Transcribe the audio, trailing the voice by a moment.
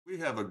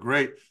have a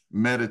great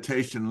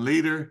meditation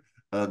leader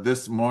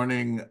this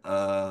morning,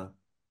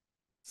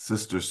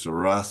 Sister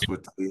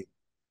Saraswati.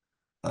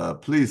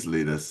 Please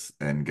lead us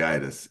and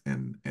guide us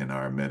in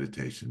our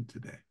meditation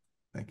today.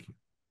 Thank you.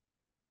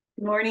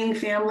 Good morning,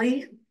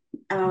 family.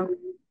 Um,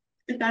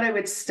 I thought I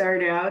would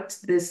start out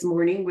this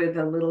morning with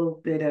a little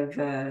bit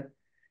of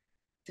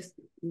just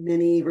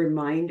mini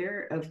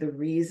reminder of the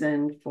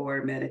reason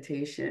for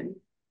meditation.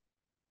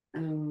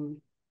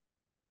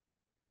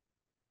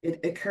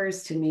 It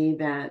occurs to me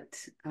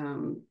that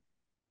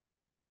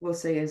we'll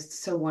say it's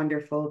so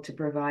wonderful to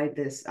provide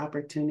this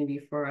opportunity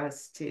for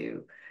us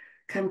to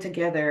come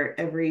together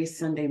every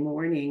Sunday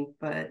morning,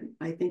 but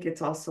I think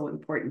it's also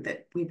important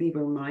that we be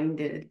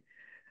reminded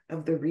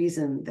of the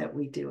reason that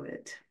we do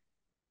it.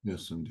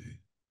 Yes, indeed.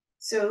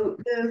 So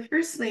the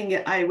first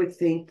thing I would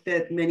think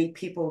that many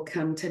people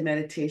come to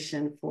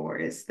meditation for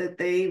is that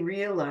they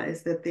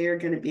realize that they're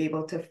going to be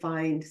able to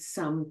find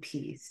some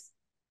peace,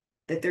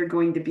 that they're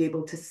going to be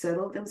able to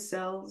settle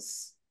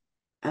themselves,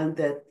 and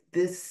that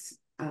this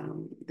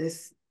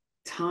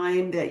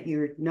time that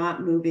you're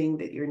not moving,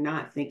 that you're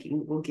not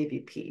thinking, will give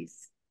you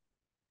peace.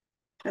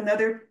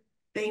 Another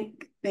thing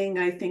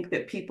I think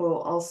that people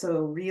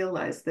also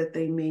realize that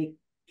they may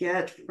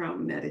get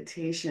from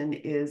meditation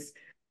is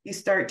you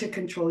start to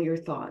control your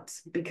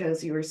thoughts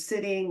because you're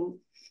sitting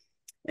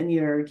and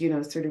you're,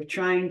 sort of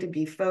trying to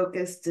be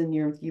focused, and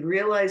you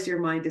realize your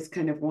mind is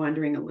kind of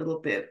wandering a little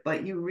bit,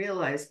 but you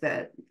realize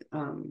that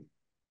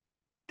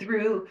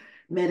through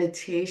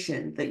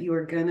meditation that you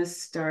are going to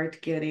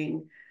start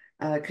getting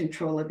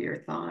control of your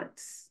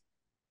thoughts.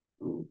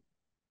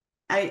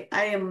 I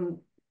am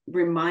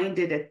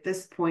reminded at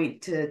this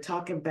point to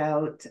talk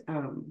about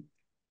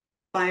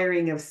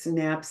firing of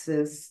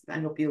synapses. I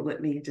hope you'll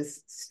let me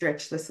just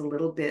stretch this a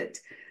little bit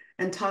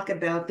and talk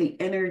about the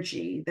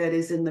energy that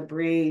is in the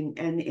brain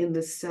and in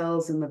the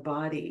cells in the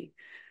body.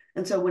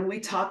 And so when we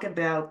talk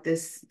about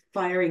this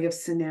firing of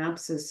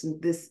synapses,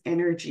 this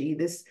energy,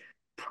 this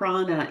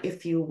prana,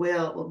 if you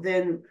will,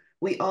 then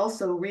we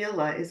also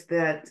realize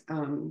that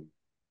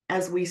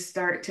as we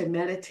start to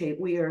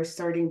meditate, we are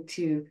starting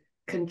to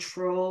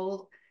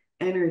control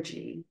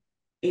energy.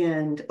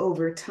 And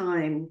over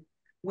time,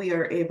 we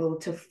are able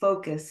to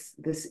focus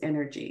this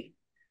energy.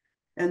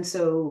 And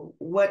so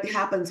what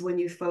happens when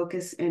you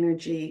focus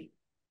energy?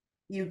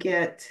 You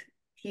get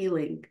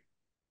healing.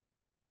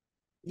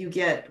 You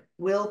get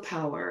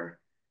willpower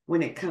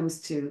when it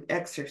comes to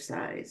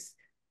exercise.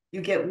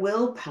 You get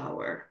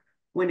willpower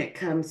when it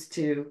comes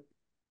to,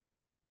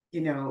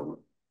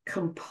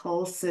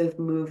 compulsive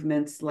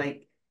movements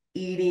like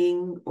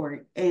eating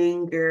or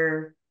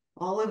anger,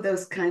 all of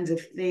those kinds of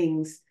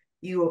things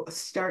you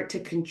start to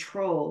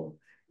control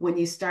when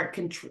you start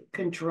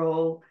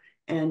control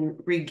and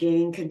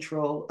regain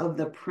control of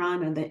the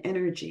prana, the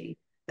energy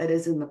that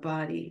is in the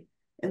body.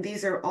 And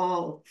these are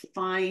all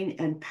fine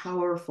and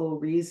powerful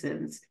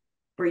reasons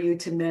for you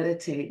to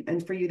meditate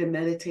and for you to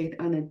meditate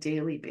on a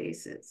daily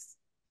basis.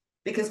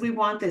 Because we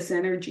want this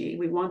energy.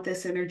 We want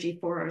this energy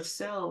for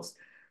ourselves.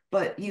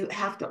 But you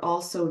have to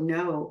also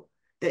know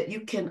that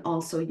you can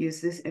also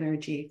use this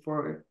energy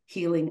for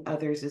healing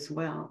others as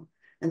well.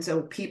 And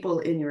so people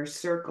in your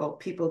circle,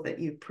 people that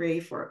you pray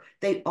for,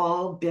 they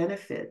all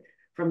benefit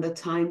from the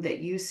time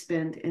that you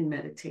spend in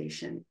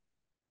meditation.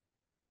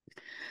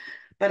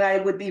 But I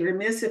would be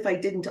remiss if I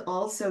didn't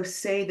also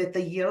say that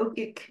the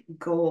yogic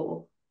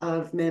goal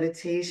of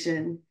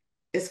meditation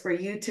is for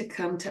you to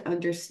come to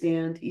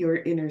understand your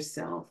inner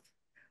self.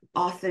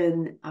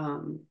 Often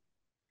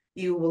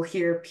you will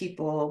hear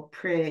people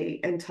pray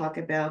and talk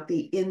about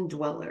the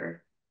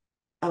indweller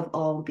of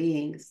all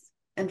beings,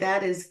 and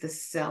that is the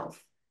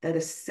self that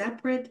is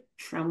separate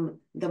from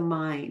the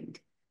mind.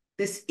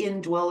 This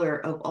indweller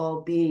of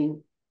all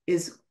being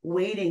is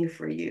waiting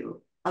for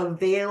you,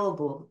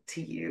 available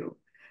to you,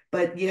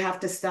 but you have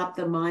to stop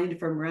the mind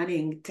from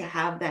running to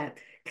have that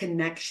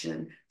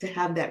connection, to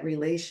have that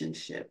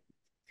relationship.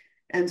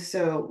 And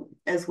so,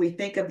 as we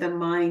think of the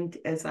mind,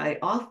 as I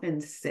often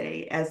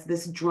say, as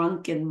this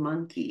drunken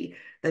monkey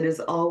that is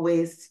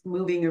always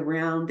moving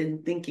around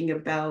and thinking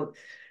about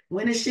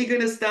when is she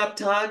going to stop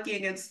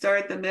talking and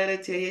start the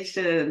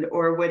meditation,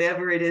 or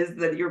whatever it is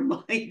that your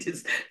mind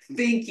is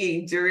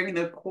thinking during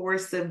the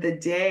course of the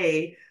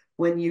day.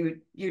 When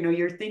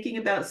you're thinking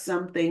about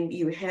something,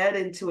 you head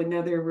into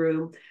another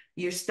room,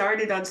 you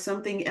started on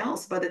something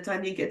else. By the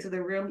time you get to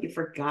the room, you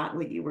forgot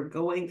what you were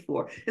going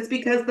for. It's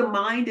because the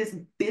mind is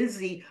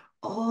busy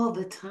all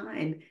the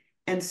time.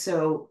 And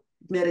so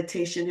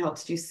meditation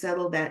helps you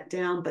settle that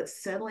down, but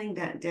settling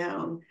that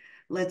down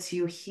lets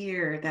you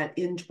hear that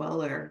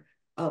indweller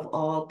of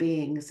all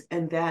beings.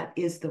 And that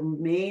is the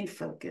main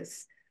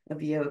focus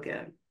of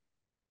yoga.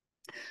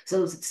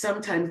 So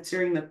sometimes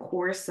during the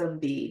course of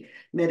the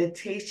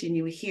meditation,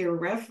 you hear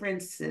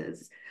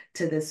references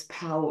to this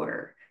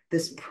power,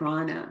 this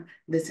prana,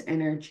 this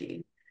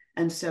energy.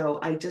 And so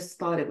I just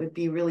thought it would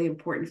be really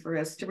important for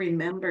us to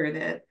remember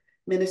that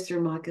Minister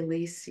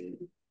Makalisi,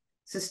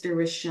 Sister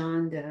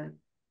Rashonda,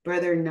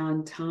 Brother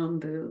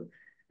Nantambu,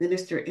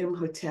 Minister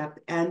Imhotep,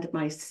 and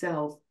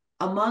myself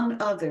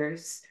among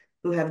others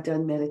who have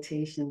done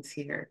meditations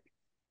here.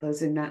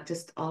 Those are not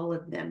just all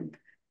of them,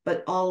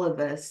 but all of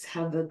us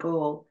have the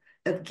goal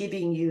of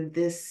giving you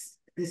this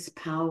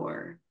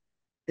power,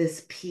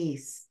 this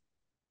peace,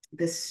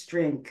 this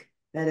strength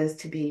that is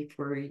to be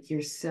for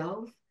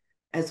yourself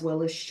as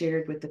well as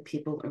shared with the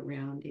people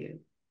around you.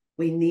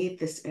 We need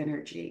this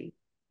energy.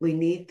 We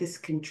need this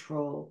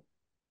control.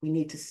 We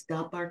need to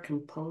stop our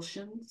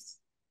compulsions.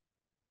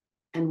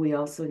 And we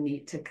also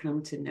need to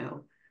come to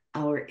know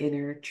our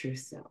inner true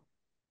self.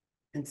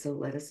 And so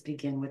let us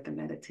begin with the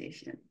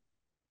meditation.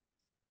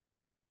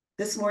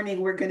 This morning,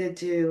 we're going to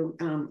do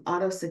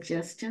auto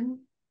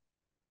suggestion,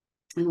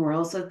 and we're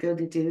also going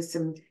to do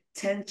some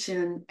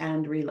tension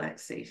and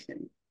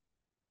relaxation.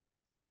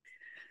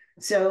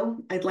 So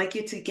I'd like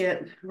you to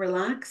get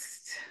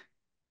relaxed,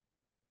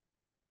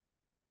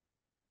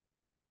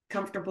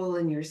 comfortable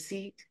in your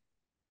seat,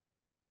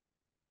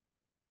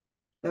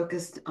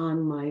 focused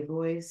on my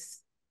voice.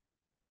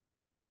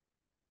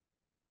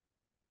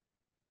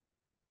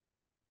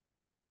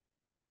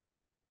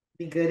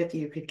 Be good if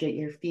you could get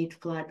your feet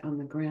flat on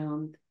the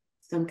ground,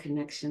 some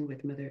connection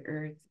with Mother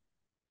Earth.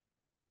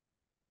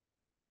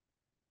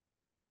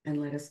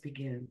 And let us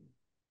begin.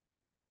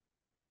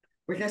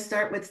 We're going to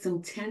start with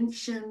some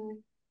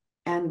tension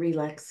and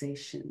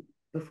relaxation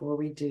before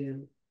we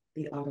do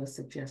the auto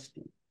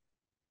suggestion.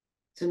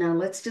 So now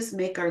let's just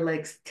make our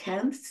legs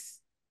tense,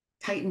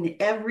 tighten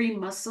every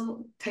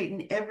muscle,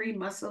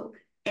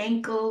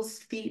 ankles,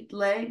 feet,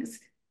 legs,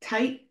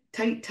 tight,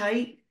 tight,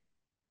 tight,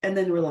 and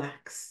then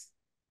relax.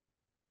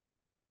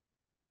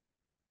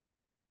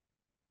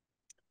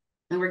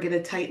 And we're going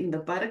to tighten the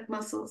buttock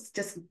muscles.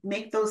 Just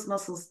make those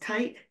muscles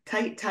tight,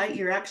 tight, tight.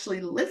 You're actually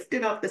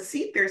lifted off the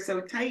seat. They're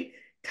so tight,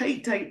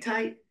 tight, tight,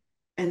 tight.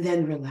 And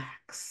then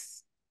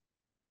relax.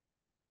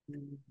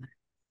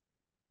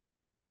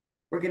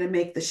 We're going to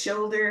make the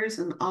shoulders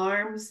and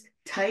arms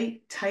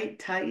tight, tight,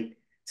 tight.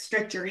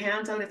 Stretch your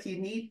hands out if you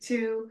need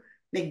to.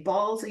 Make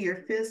balls of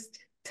your fist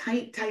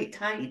tight, tight,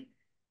 tight.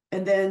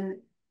 And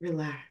then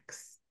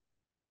relax.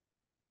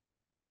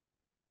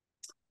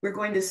 We're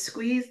going to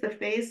squeeze the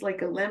face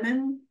like a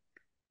lemon.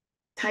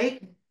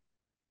 Tight,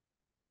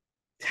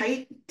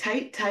 tight,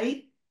 tight,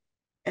 tight.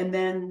 And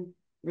then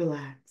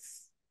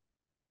relax.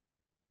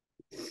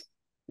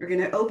 We're going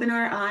to open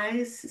our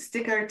eyes,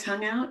 stick our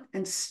tongue out,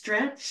 and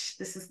stretch.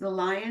 This is the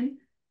lion.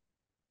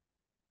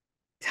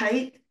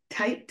 Tight,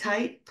 tight,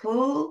 tight,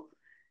 pull,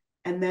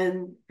 and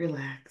then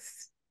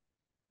relax.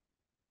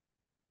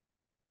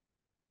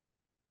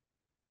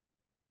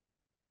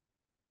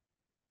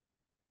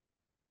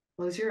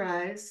 Close your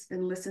eyes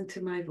and listen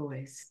to my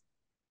voice.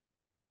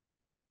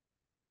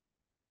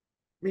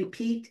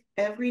 Repeat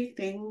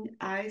everything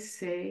I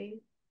say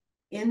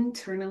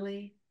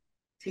internally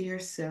to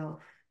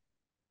yourself.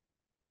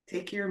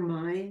 Take your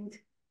mind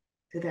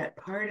to that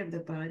part of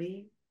the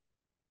body,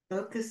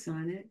 focus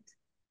on it,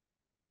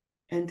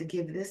 and to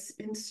give this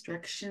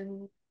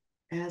instruction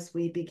as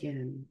we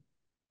begin.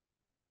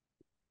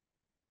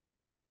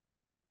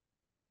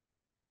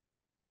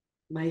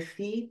 My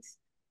feet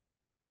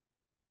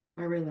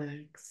are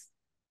relaxed.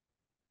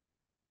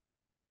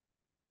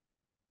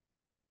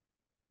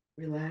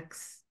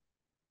 Relax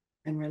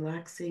and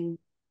relaxing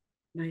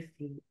my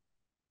feet.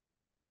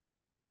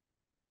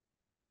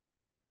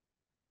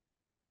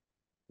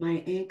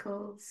 My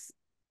ankles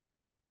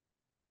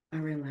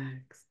are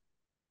relaxed.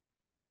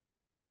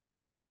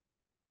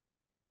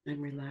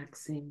 I'm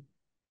relaxing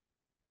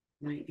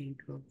my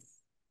ankles.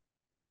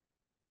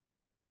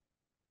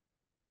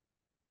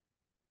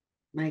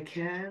 My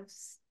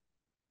calves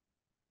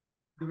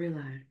are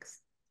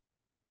relaxed.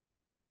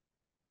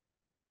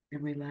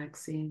 I'm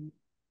relaxing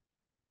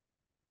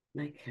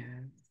my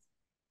calves.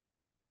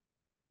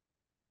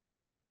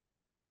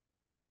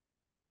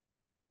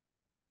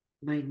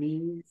 My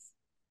knees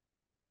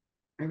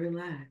are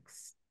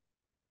relaxed.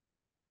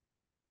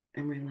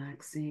 I'm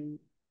relaxing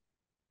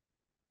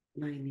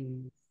my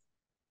knees.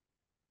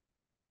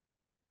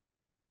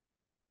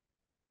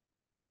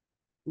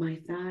 My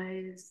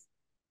thighs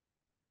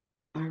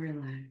are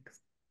relaxed.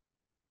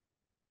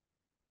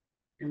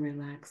 I'm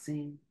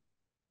relaxing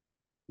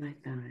my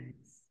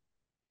thighs.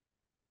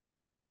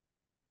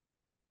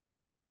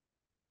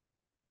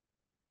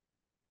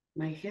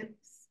 My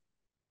hips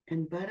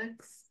and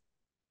buttocks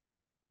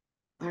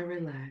are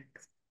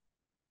relaxed.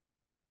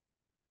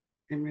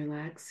 I'm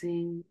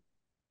relaxing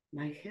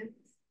my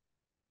hips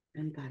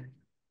and buttocks.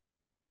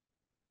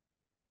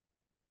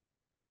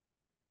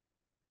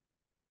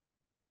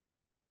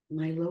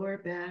 My lower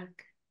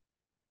back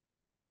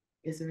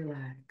is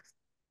relaxed.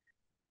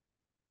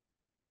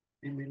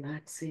 I'm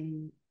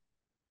relaxing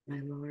my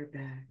lower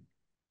back.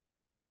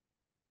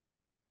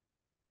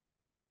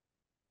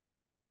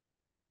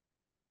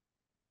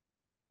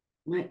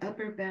 My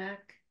upper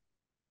back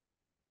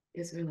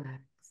is relaxed.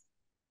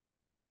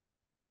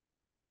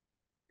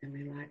 I'm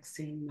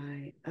relaxing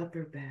my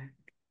upper back.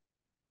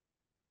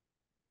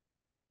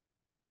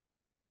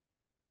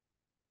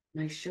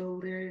 My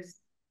shoulders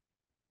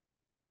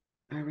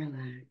are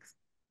relaxed.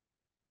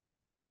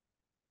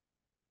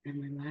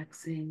 and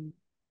relaxing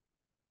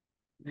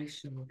my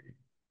shoulders.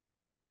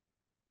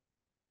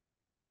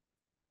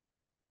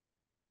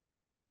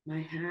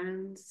 My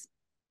hands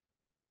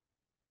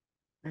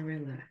are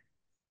relaxed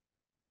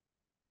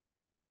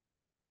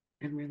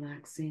and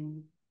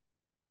relaxing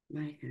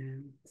my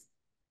hands.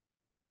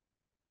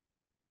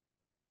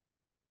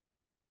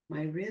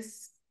 My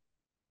wrists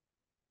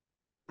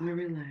are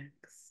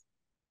relaxed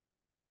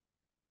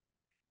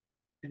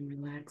and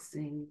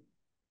relaxing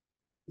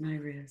my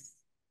wrists.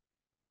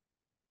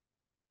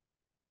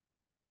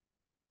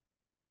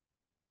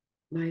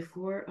 My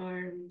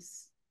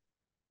forearms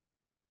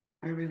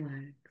are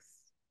relaxed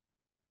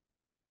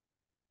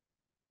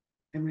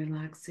and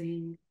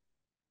relaxing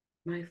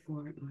my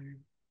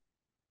forearm.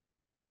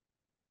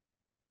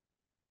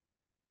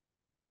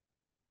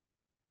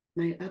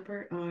 My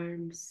upper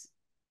arms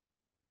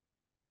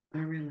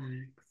are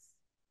relaxed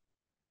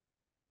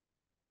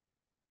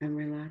and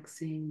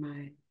relaxing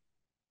my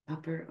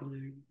upper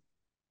arm.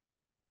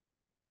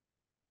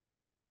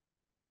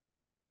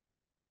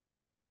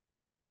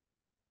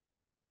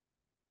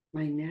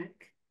 My neck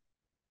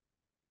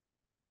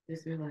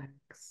is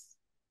relaxed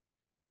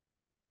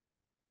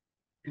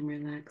and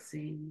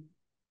relaxing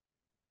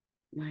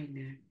my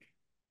neck.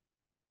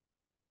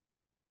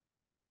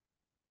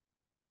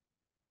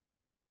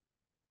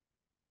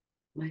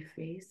 My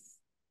face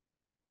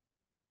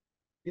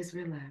is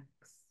relaxed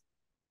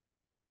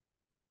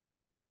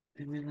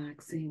and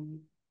relaxing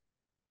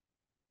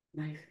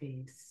my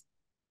face.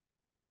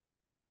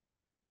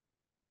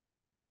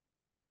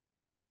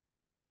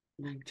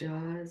 My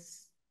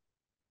jaws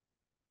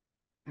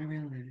are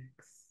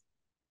relaxed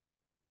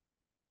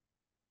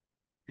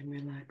and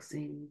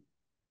relaxing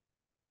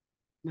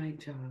my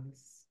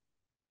jaws.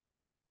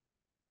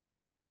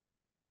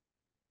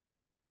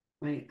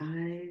 My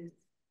eyes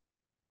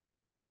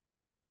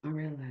are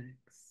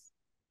relaxed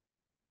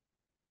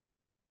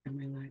and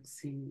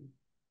relaxing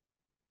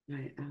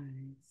my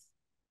eyes.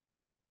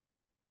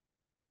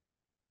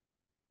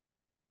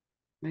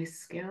 My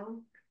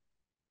scalp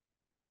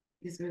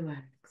is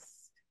relaxed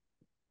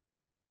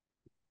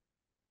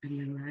and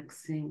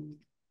relaxing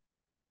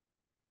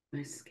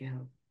my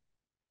scalp.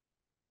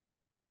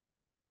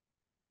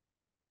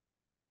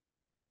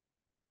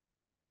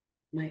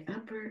 My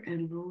upper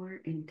and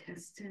lower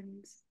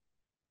intestines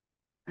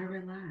are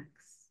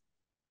relaxed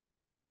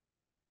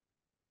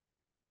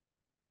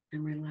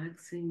and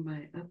relaxing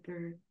my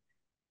upper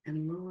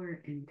and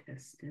lower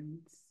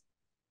intestines.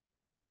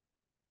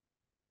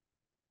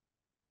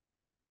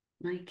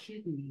 My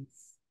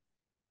kidneys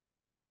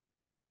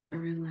are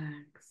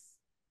relaxed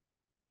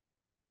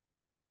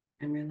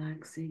and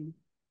relaxing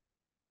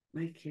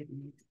my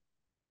kidneys.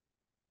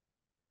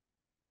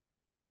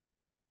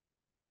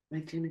 My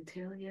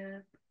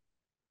genitalia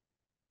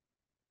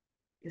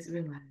is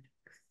relaxed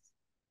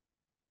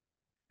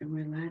and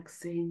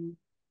relaxing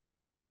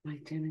my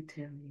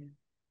genitalia.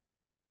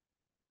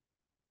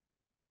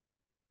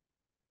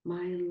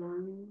 My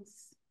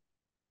lungs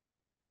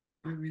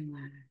are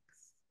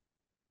relaxed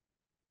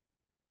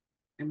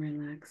and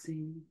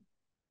relaxing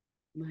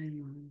my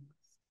lungs.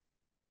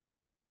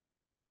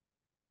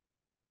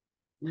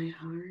 My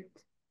heart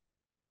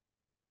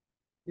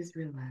is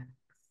relaxed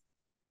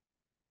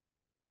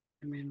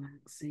and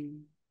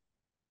relaxing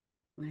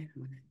my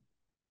heart.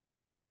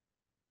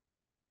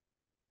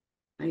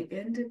 My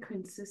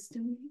endocrine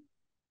system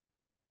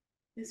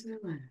is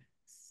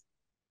relaxed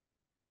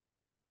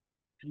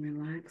and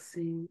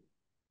relaxing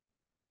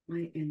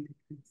my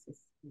endocrine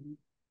system.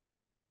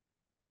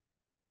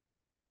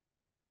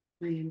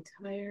 My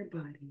entire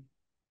body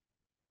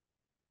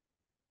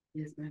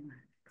is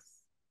relaxed.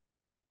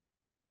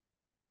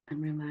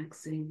 I'm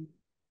relaxing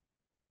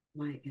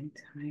my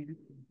entire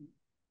body.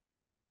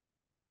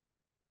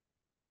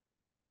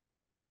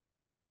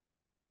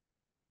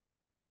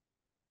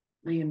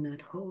 I am not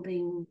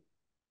holding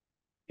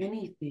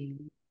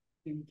anything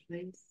in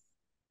place.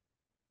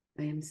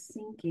 I am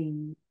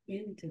sinking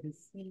into the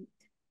seat,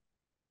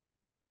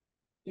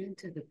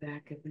 into the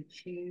back of the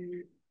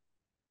chair.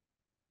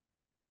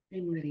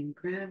 I'm letting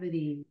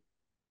gravity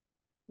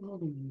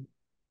hold me,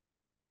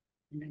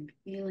 and I'm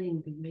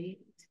feeling the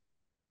weight,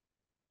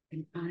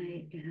 and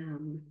I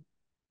am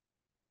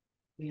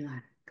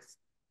relaxed.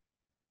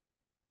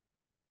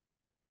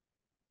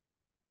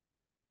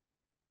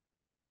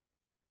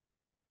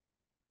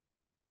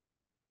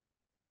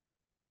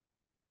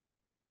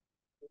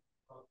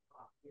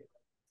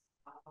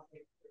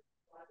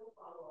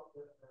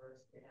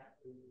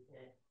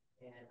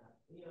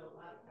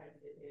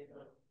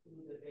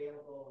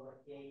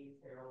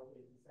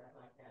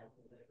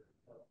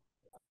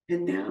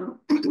 And now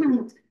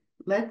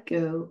let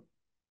go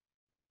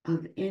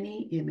of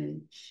any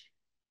image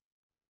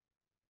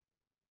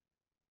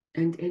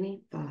and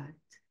any thought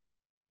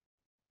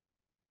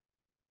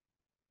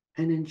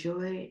and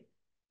enjoy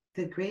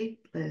the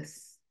great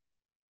bliss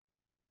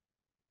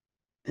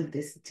of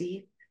this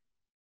deep,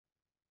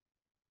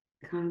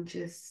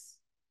 conscious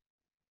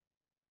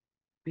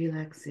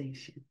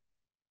relaxation.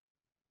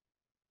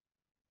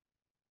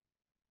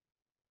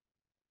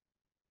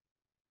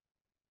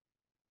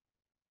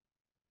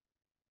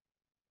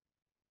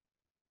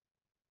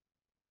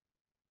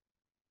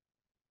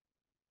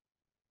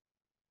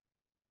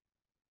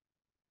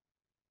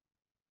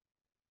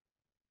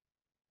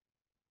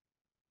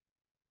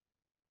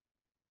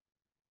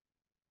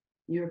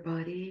 Your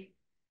body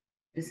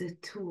is a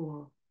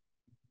tool,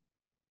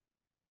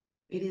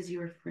 it is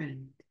your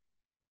friend,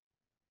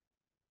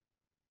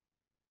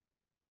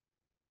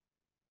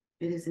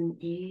 it is an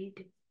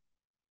aid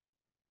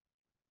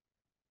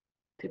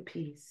to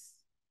peace.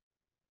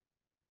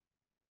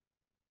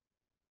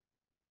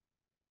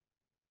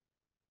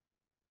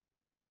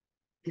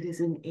 It is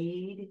an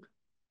aid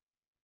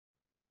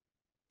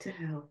to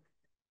health.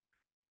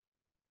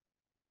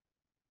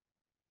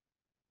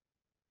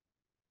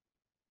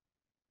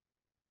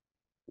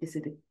 It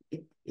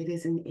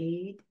is an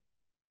aid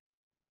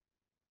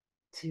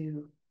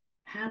to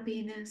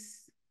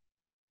happiness.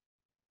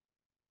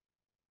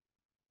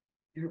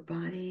 Your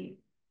body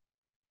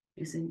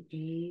is an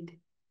aid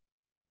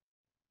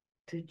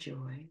to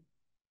joy.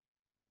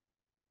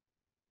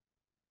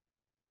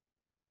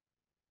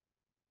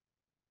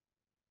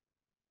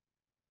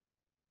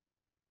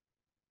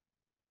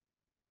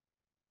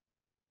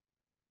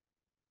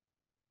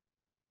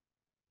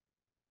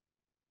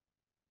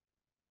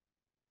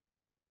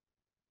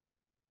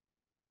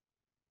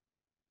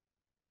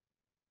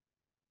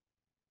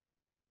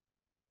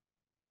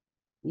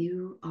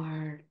 You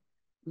are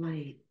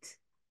light.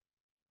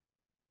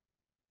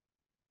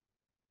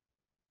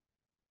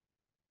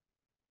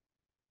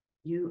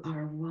 You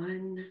are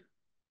one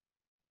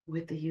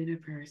with the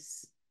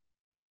universe.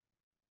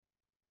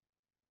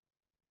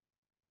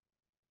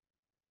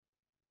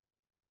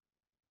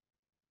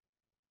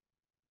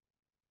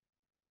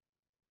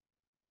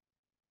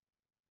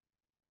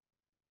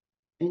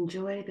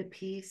 Enjoy the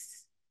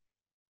peace,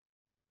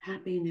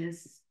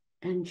 happiness,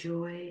 and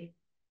joy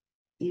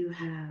you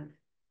have.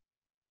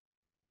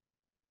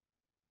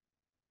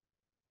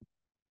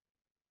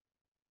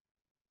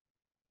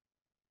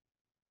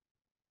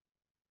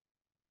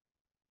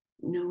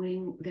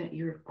 Knowing that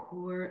your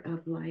core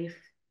of life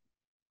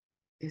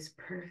is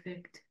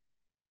perfect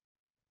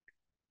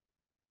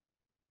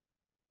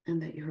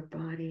and that your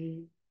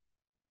body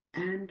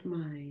and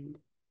mind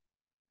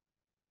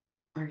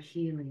are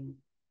healing.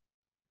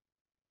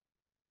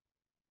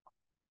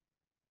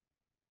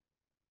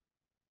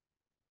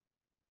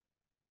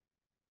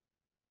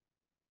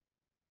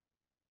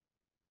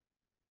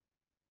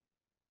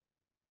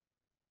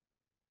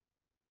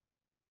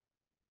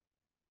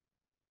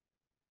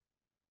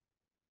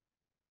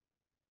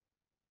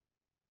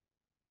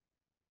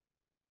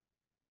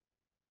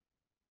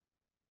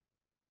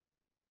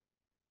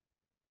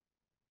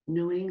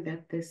 Knowing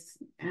that this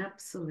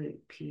absolute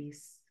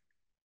peace,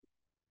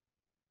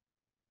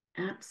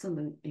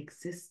 absolute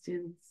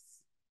existence,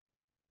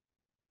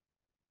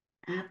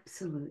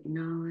 absolute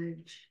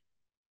knowledge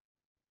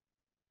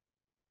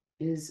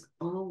is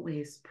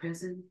always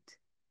present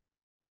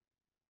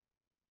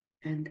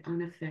and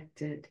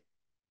unaffected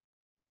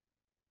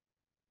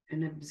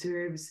and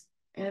observes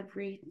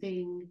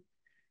everything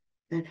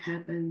that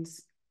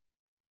happens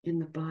in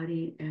the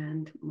body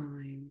and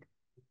mind.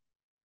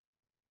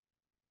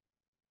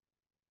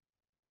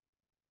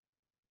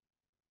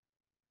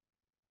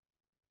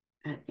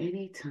 At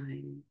any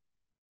time,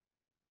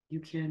 you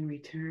can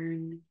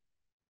return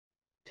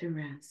to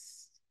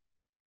rest.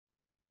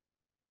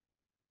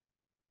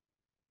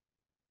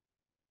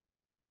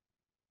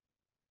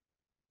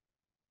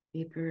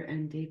 Deeper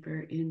and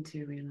deeper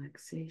into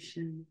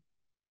relaxation,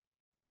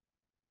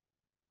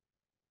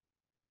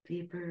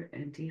 deeper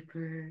and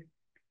deeper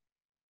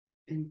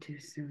into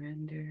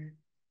surrender,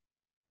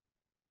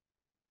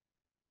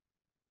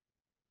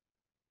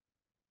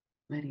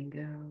 letting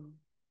go,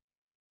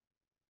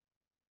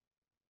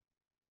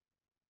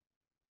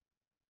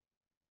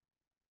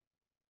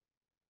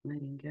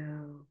 letting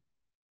go,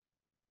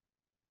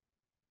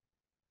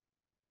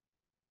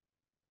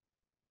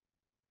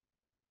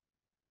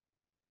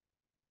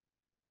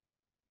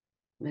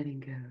 letting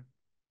go.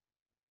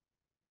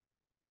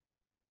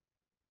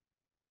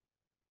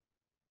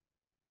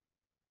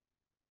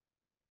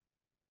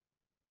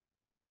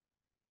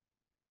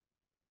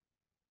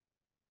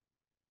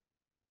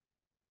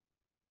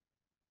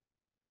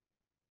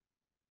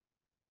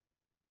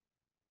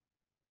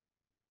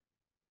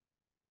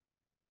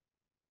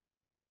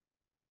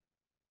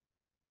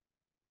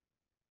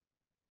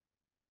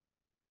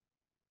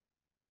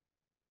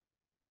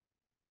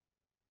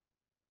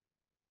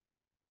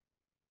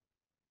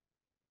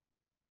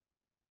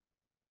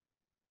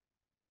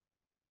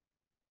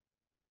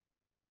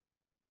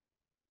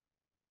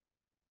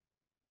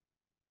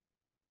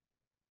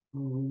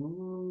 Om.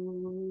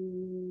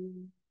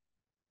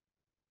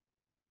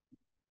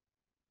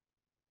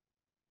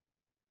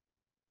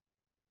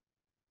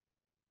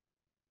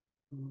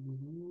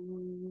 Om.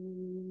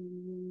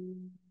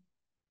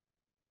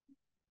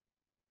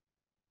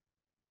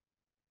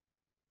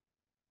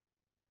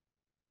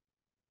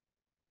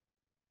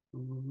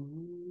 Om.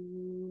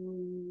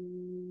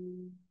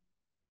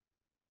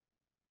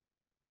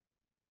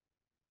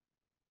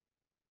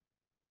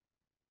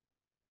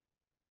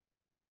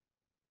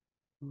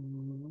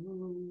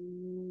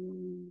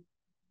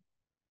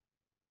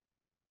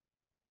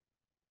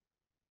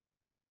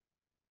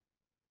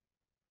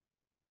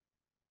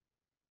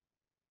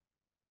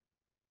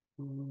 Om.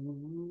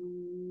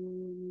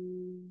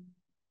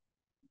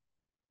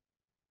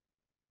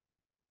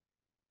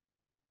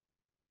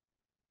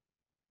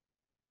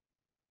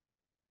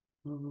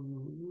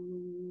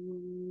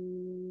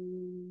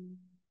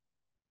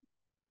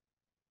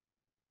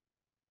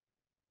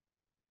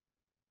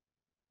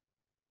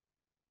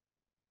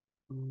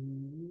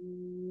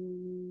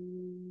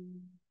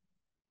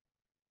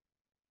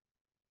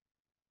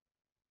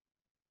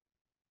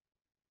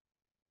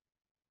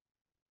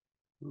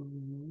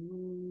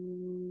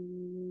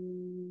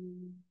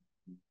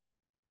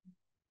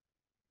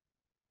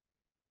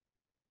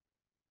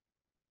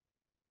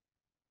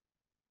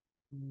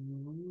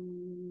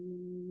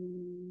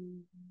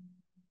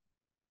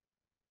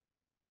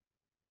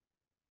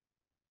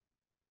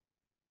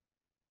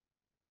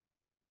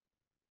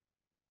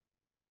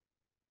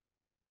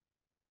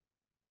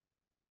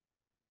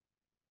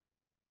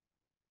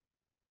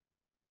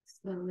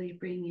 Slowly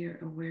bring your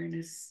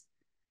awareness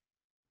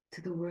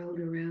to the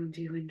world around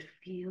you and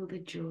feel the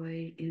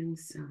joy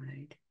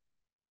inside.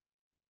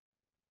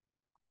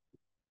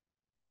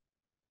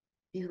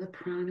 Feel the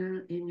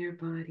prana in your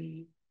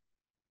body.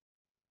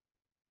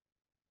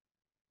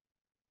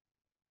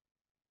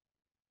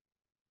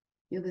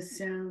 Feel the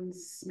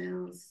sounds,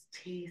 smells,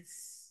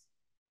 tastes,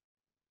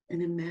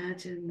 and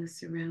imagine the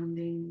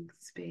surrounding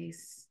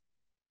space,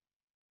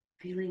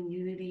 feeling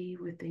unity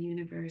with the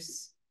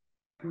universe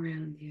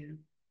around you.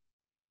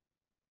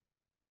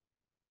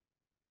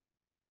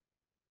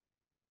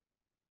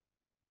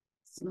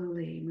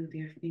 Slowly move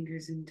your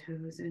fingers and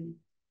toes and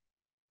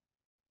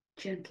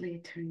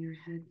gently turn your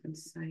head from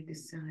side to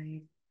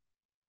side.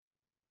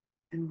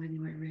 And when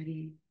you are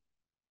ready,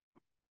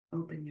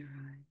 open your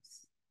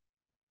eyes.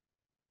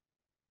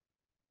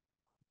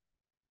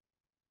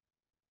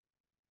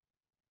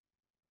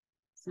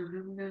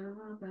 Sahana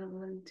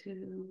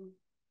Bhavantu,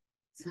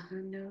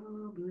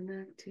 Sahano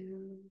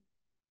Bunaktu,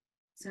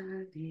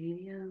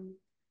 Sahaviryam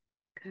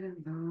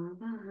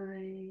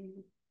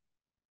Karavavahai,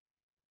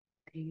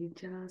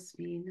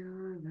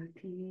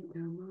 Tejasvinavati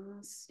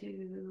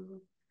Namastu,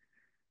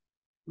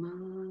 Ma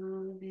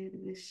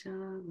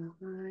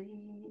Vidvishavahai,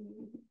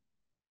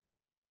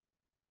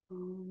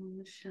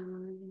 Om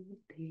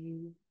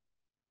Shanti,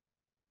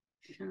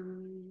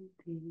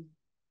 Shanti,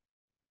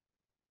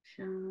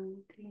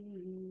 Shanti,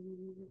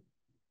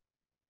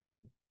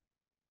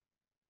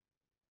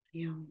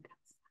 Yom